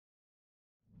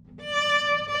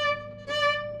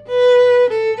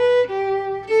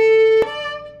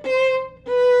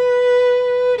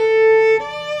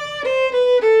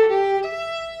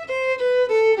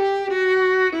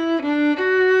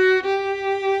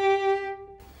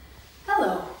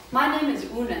My name is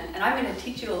Oona, and I'm going to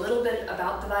teach you a little bit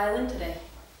about the violin today.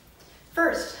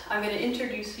 First, I'm going to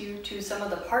introduce you to some of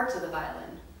the parts of the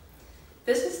violin.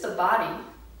 This is the body,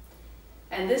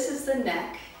 and this is the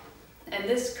neck, and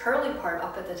this curly part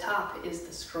up at the top is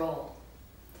the scroll.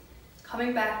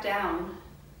 Coming back down,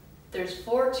 there's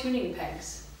 4 tuning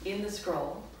pegs in the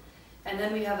scroll, and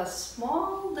then we have a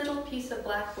small little piece of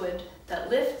black wood that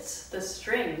lifts the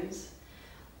strings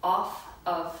off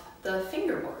of the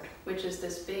fingerboard, which is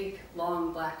this big,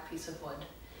 long, black piece of wood.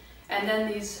 And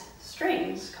then these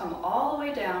strings come all the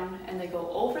way down and they go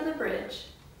over the bridge,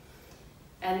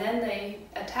 and then they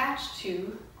attach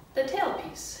to the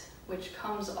tailpiece, which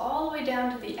comes all the way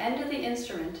down to the end of the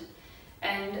instrument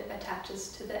and attaches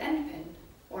to the end pin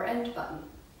or end button.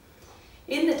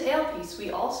 In the tailpiece,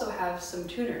 we also have some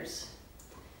tuners.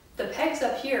 The pegs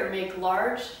up here make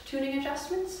large tuning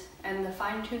adjustments, and the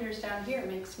fine tuners down here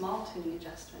make small tuning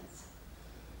adjustments.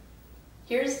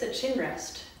 Here's the chin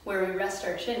rest, where we rest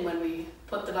our chin when we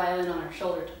put the violin on our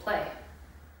shoulder to play.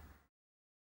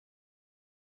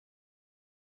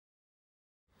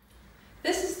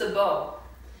 This is the bow.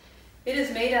 It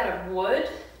is made out of wood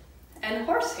and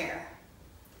horsehair.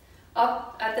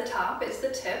 Up at the top is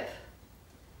the tip.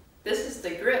 This is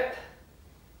the grip,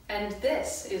 and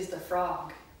this is the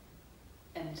frog.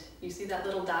 And you see that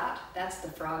little dot? That's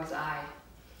the frog's eye.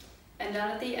 And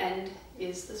down at the end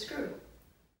is the screw.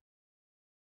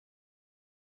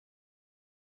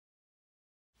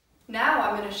 Now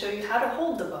I'm going to show you how to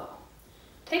hold the bow.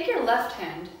 Take your left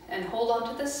hand and hold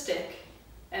onto the stick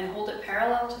and hold it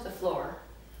parallel to the floor.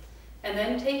 And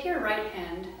then take your right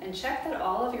hand and check that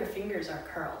all of your fingers are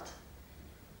curled.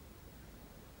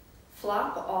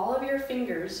 Flop all of your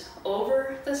fingers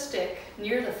over the stick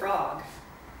near the frog.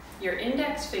 Your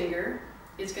index finger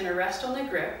is going to rest on the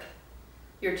grip.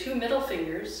 Your 2 middle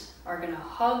fingers are going to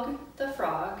hug the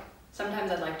frog.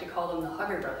 Sometimes I'd like to call them the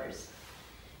Hugger Brothers.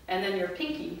 And then your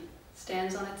pinky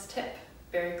stands on its tip,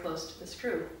 very close to the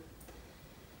screw.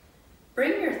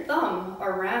 Bring your thumb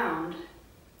around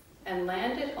and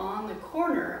land it on the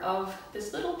corner of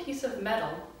this little piece of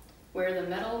metal where the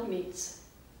metal meets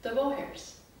the bow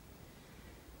hairs.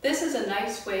 This is a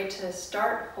nice way to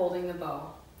start holding the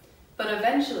bow. But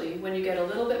eventually, when you get a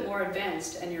little bit more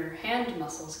advanced and your hand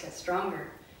muscles get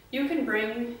stronger, you can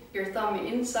bring your thumb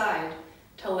inside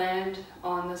to land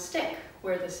on the stick,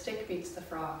 where the stick meets the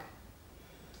frog.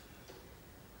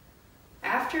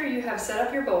 After you have set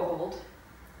up your bow hold,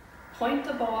 point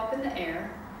the bow up in the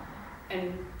air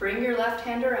and bring your left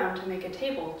hand around to make a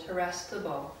table to rest the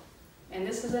bow. And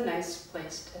this is a nice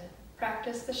place to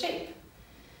practice the shape.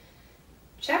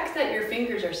 Check that your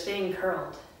fingers are staying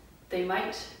curled. They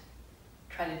might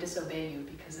try to disobey you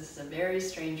because this is a very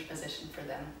strange position for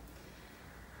them.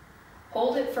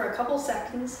 Hold it for a couple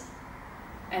seconds,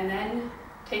 and then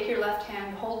take your left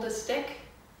hand, hold the stick,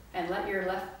 and let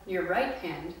your right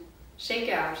hand shake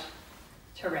out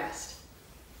to rest.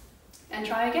 And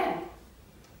try again.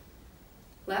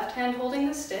 Left hand holding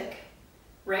the stick,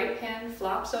 right hand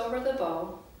flops over the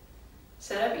bow,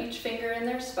 set up each finger in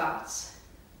their spots,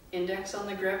 index on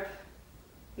the grip,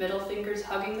 middle fingers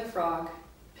hugging the frog,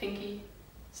 pinky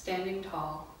standing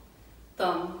tall,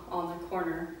 thumb on the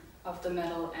corner of the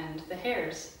metal and the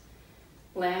hairs.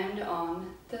 Land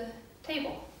on the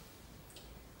table.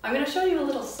 I'm going to show you a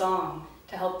little song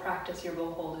to help practice your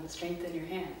bow hold and strengthen your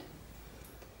hand.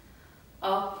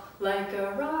 Up like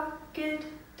a rocket,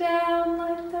 down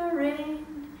like the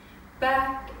rain,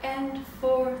 back and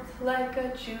forth like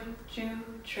a choo-choo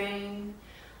train,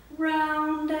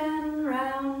 round and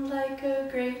round like a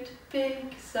great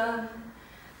big sun.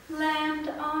 Land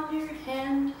on your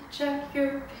hand, check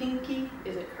your pinky,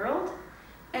 is it curled?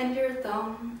 And your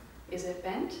thumb, is it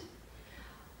bent?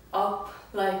 Up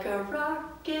like a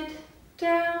rocket,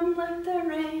 down like the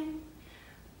rain,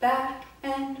 back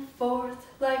and forth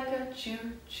like a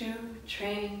choo-choo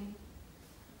train.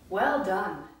 Well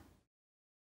done.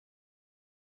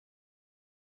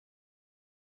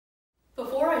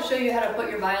 Before I show you how to put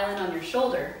your violin on your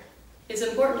shoulder, it's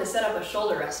important to set up a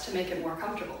shoulder rest to make it more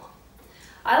comfortable.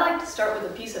 I like to start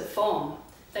with a piece of foam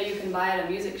that you can buy at a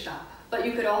music shop, but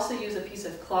you could also use a piece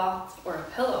of cloth or a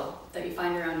pillow that you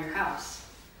find around your house.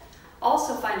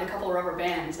 Also find a couple rubber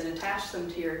bands and attach them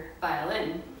to your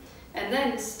violin, and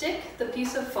then stick the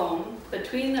piece of foam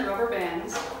between the rubber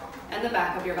bands and the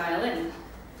back of your violin,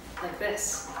 like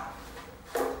this.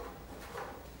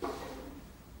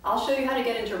 I'll show you how to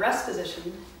get into rest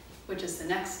position, which is the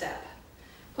next step.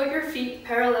 Put your feet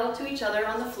parallel to each other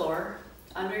on the floor,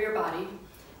 under your body,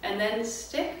 and then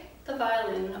stick the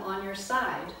violin on your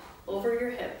side, over your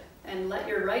hip, and let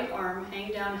your right arm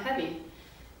hang down heavy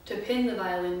to pin the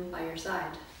violin by your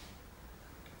side.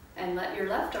 and let your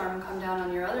left arm come down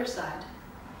on your other side.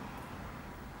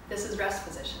 This is rest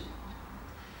position.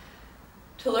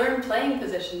 To learn playing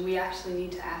position, we actually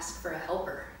need to ask for a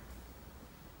helper.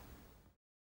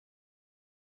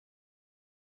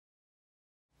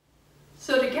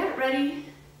 So to get ready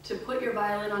to put your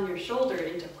violin on your shoulder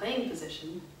into playing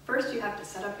position, first you have to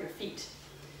set up your feet.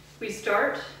 We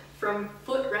start from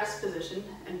foot rest position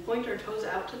and point our toes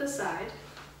out to the side,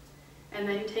 and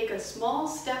then take a small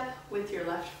step with your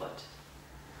left foot.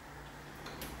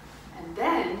 And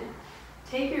then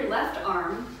take your left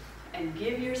arm and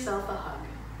give yourself a hug.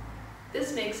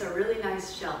 This makes a really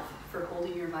nice shelf for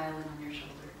holding your violin on your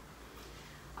shoulder.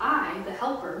 I, the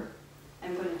helper,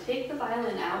 am going to take the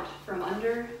violin out from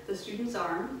under the student's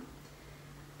arm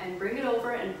and bring it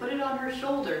over and put it on her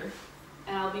shoulder,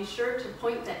 and I'll be sure to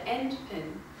point the end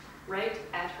pin right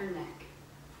at her neck.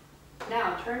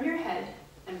 Now turn your head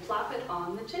and plop it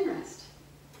on the chin rest.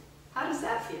 How does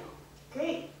that feel?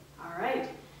 Great. All right.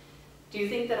 Do you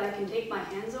think that I can take my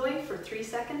hands away for 3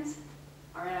 seconds?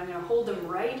 All right, I'm going to hold them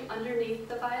right underneath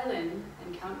the violin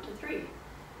and count to 3.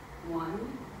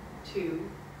 1, 2,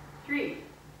 3.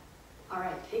 All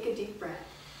right, take a deep breath.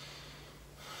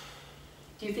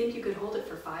 Do you think you could hold it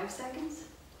for 5 seconds?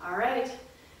 All right,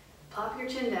 plop your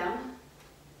chin down.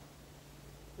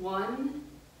 1,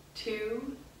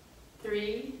 2,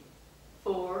 3,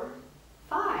 4,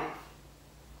 5.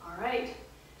 All right,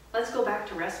 let's go back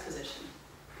to rest position.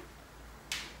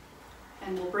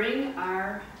 And we'll bring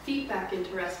our feet back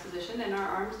into rest position and our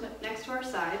arms next to our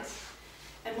sides,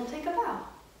 and we'll take a bow.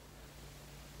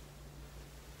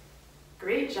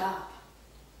 Great job.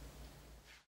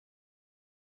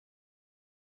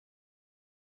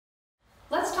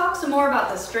 Let's talk some more about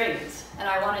the strings, and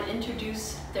I want to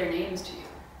introduce their names to you.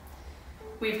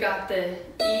 We've got the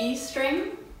E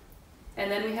string,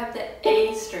 and then we have the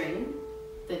A string,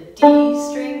 the D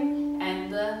string,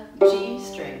 and the G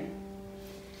string.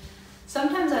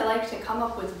 Sometimes I like to come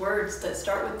up with words that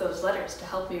start with those letters to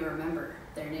help me remember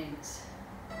their names.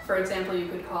 For example, you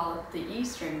could call it the E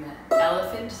string the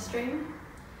elephant string,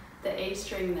 the A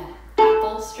string the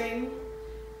apple string,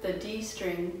 the D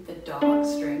string the dog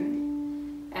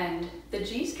string, and the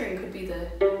G string could be the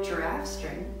giraffe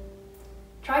string.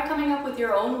 Try coming up with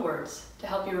your own words to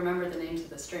help you remember the names of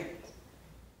the strings.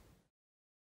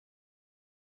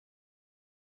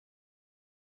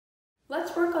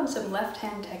 Let's work on some left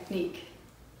hand technique.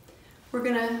 We're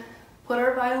going to put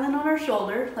our violin on our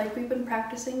shoulder like we've been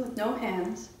practicing with no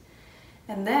hands,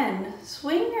 and then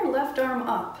swing your left arm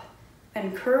up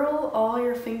and curl all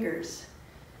your fingers.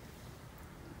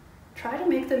 Try to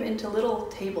make them into little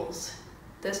tables.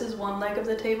 This is one leg of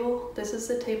the table, this is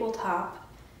the tabletop,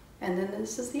 and then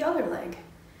this is the other leg.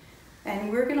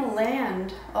 And we're going to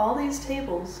land all these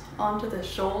tables onto the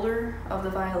shoulder of the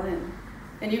violin.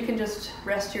 And you can just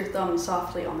rest your thumb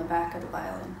softly on the back of the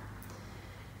violin.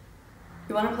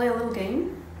 You want to play a little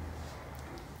game?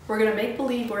 We're going to make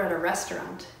believe we're at a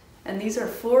restaurant. And these are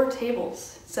 4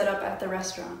 tables set up at the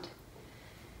restaurant.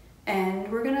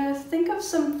 And we're going to think of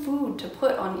some food to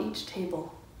put on each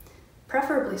table.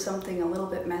 Preferably something a little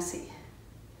bit messy.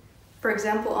 For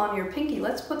example, on your pinky,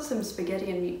 let's put some spaghetti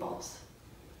and meatballs.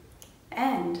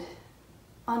 And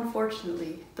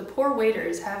unfortunately, the poor waiter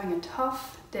is having a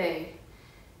tough day,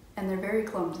 and they're very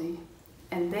clumsy.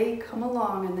 And they come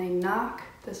along and they knock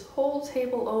this whole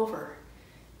table over.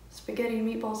 Spaghetti and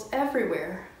meatballs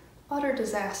everywhere. Utter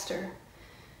disaster.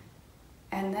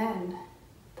 And then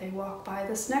they walk by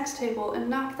this next table and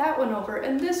knock that one over,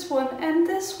 and this one, and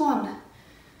this one.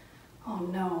 Oh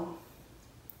no.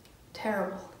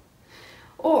 Terrible.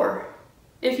 Or,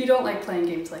 if you don't like playing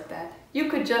games like that, you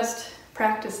could just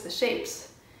practice the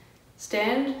shapes.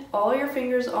 Stand all your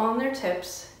fingers on their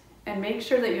tips and make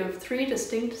sure that you have 3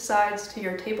 distinct sides to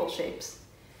your table shapes.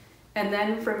 And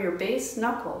then from your base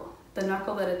knuckle, the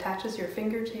knuckle that attaches your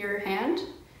finger to your hand,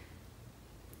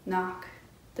 knock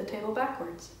the table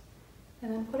backwards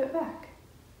and then put it back.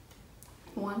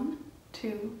 1,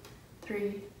 2,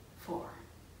 3, 4.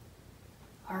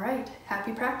 All right,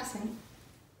 happy practicing.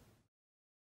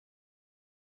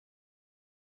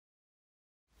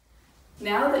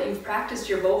 Now that you've practiced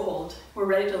your bow hold, we're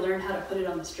ready to learn how to put it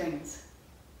on the strings.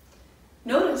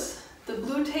 Notice the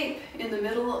blue tape in the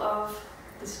middle of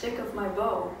the stick of my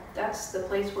bow. That's the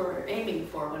place we're aiming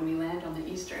for when we land on the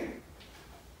E string.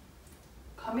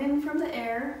 Come in from the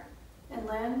air and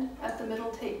land at the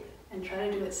middle tape and try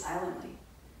to do it silently.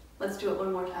 Let's do it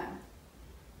one more time.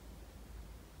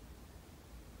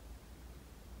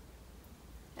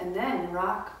 And then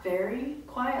rock very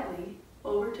quietly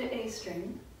over to A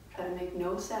string, try to make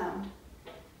no sound,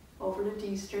 over to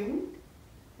D string,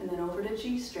 and then over to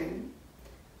G string,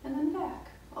 and then back,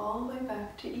 all the way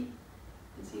back to E.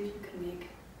 And see if you can make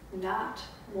not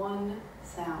one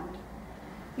sound.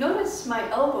 Notice my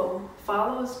elbow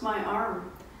follows my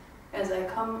arm as I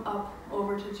come up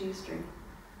over to G string.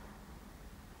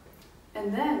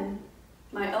 And then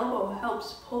my elbow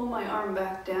helps pull my arm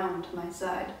back down to my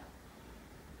side.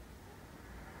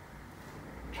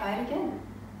 Try it again.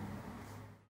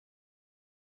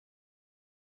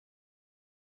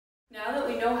 Now that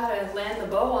we know how to land the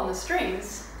bow on the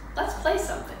strings, let's play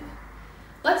something.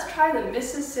 Let's try the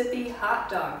Mississippi hot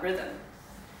dog rhythm.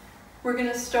 We're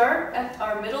going to start at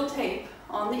our middle tape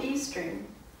on the E string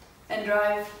and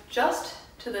drive just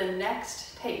to the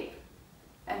next tape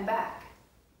and back.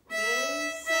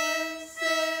 Mississippi.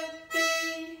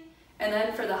 And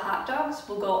then for the hot dogs,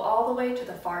 we'll go all the way to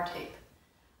the far tape.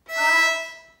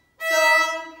 Hot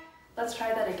dog. Let's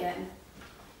try that again.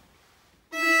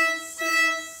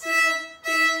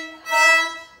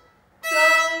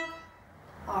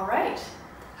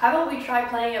 How about we try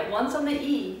playing it once on the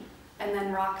E, and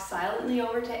then rock silently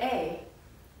over to A,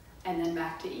 and then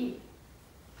back to E.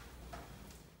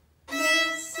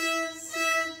 Mississippi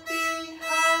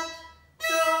hot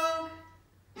dog,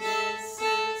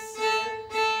 Mississippi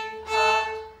hot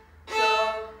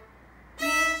dog,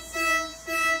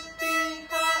 Mississippi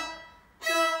hot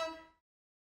dog.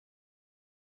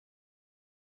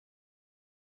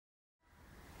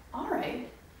 All right.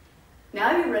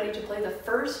 Now you're ready to play the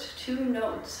first two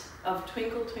notes of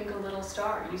Twinkle Twinkle Little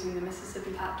Star using the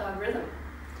Mississippi hot dog rhythm.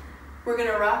 We're going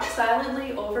to rock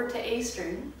silently over to A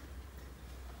string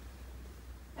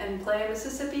and play a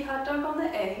Mississippi hot dog on the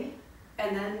A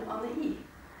and then on the E.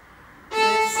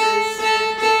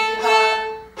 Mississippi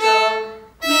hot dog,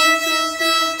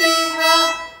 Mississippi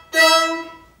hot dog.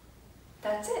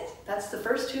 That's it. That's the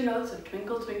first two notes of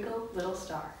Twinkle Twinkle Little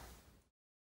Star.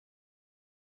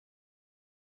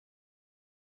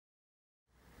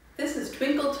 This is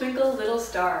Twinkle Twinkle Little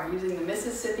Star using the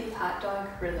Mississippi hot dog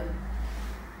rhythm.